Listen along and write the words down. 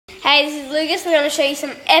Hey, this is Lucas. We're going to show you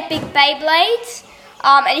some epic Beyblades.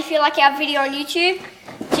 And if you like our video on YouTube,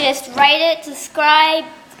 just rate it, subscribe,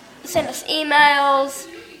 send us emails,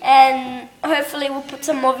 and hopefully we'll put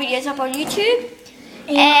some more videos up on YouTube.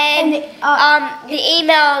 And the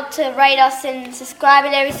email to rate us and subscribe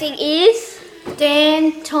and everything is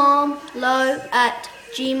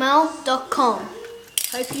dantomlow@gmail.com.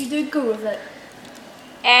 Hope you do good with it.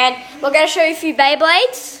 And we're going to show you a few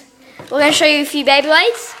Beyblades.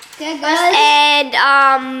 Okay, guys. And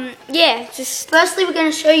yeah, just Firstly, we're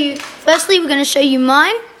going to show you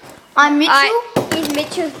mine. I'm Mitchell. Here's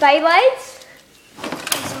Mitchell's Beyblades.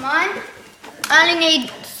 These are mine. I only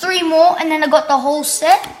need 3 more, and then I got the whole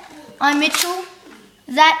set. I'm Mitchell.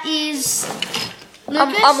 That is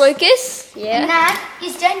Lucas. I'm Lucas. Yeah. And that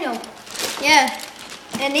is Daniel. Yeah,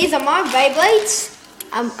 and these are my Beyblades.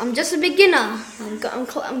 I'm just a beginner. I'm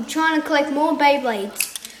trying to collect more Beyblades.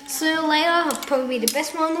 Sooner or later, I'll probably be the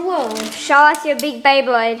best one in the world. Show us your big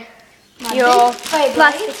Beyblade. Your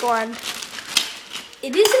plastic one.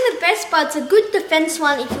 It isn't the best, but it's a good defense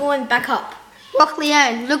one if you want to back up. Rock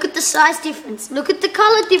Leone, look at the size difference. Look at the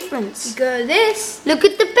color difference. You go this. Look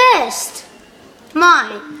at the best.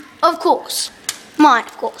 Mine, of course.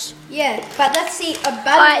 Yeah, but let's see a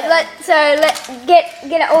battle. Alright, let's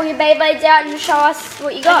get all your Beyblades out and show us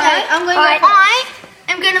what you got. Okay, I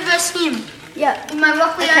am going to verse him. Yeah. In my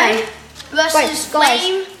Rock Leone versus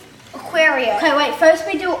Flame Aquaria. Okay, wait. First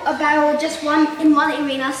we do a battle just in one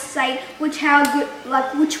arena. Say which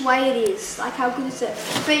way it is. Like how good is it?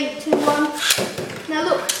 3, 2, 1. Now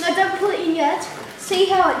look. No, don't put it in yet. See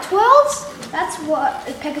how it twirls? That's what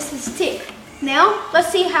a Pegasus tip. Now let's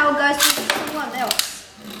see how it goes with someone else.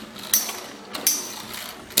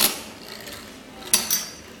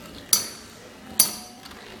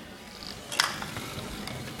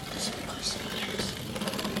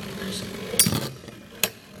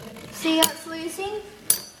 See how it's losing?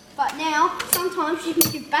 But now, sometimes you can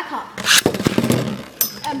give back up.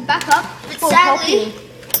 And back up. But sadly,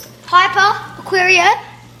 Hyper Aquaria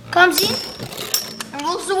comes in and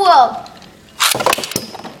rules the world.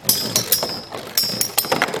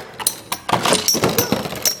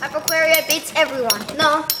 Hyper Aquaria beats everyone.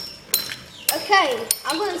 No. Okay,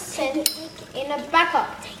 I'm going to send it in a backup.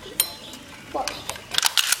 What?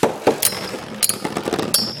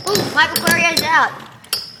 Ooh, Hyper Aquaria's out.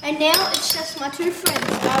 And now it's just my 2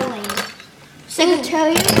 friends battling.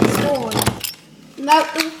 Secretariat and Sword. No,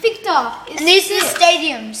 Victor is And these are the sick.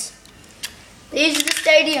 stadiums. These are the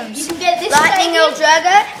stadiums. You can get this Lightning El stadium,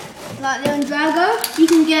 Drago, Lightning and Drago. You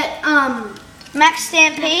can get Max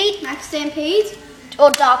Stampede, Max Stampede. or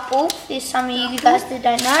Dark Bull. There's some of you guys that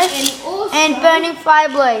don't know. And also And Burning Fire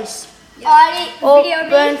Blaze. Or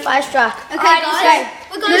Burn Fire Strike. Okay, guys,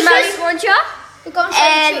 we're This going is to my show launcher we're going to show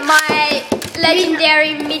and you my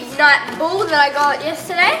legendary midnight bull that I got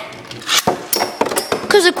yesterday.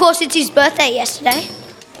 Because of course it's his birthday yesterday.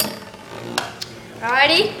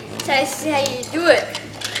 Alrighty, so this is how you do it.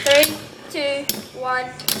 3, 2,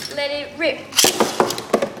 1, let it rip.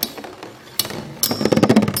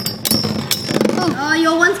 Oh,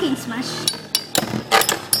 your one's getting smashed.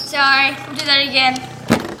 Sorry, we'll do that again.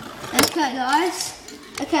 Okay, guys.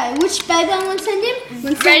 Okay, which baby I'm going to send him? I'm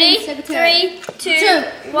gonna send Ready? him Secretariat. 3, 2,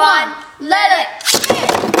 1, let it.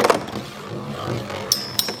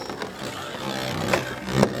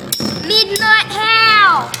 Midnight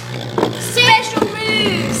Howl. Special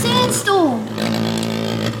move. Sandstorm.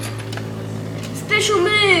 Special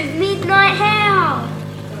move. Midnight Howl.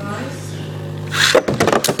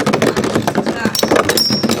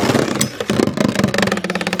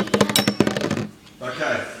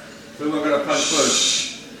 Okay, who am I going to punch first?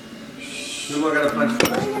 Who am I going to punch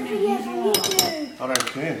first? I don't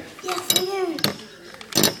care. Yes, for you.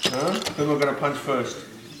 Huh? Who am I going to punch first?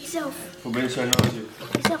 Yourself. For being so noisy?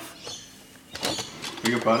 Yourself.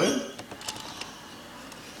 Beg your pardon?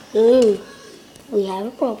 Ooh, we have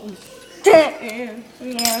a problem.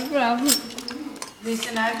 Yeah, problem.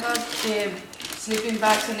 Listen, I've got the sleeping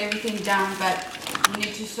bags and everything down, but you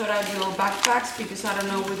need to sort out your backpacks because I don't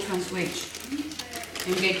know which one's which.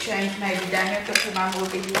 And get changed, maybe Daniel can come out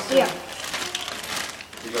with you. Yeah.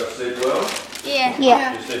 You got to sleep well? Yeah.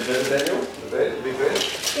 Yeah. You sleep better, Daniel? The bed? The big bed?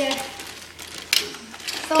 Yeah.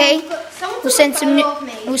 Okay, we'll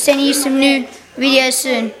send you some new videos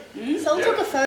soon. Someone took a photo.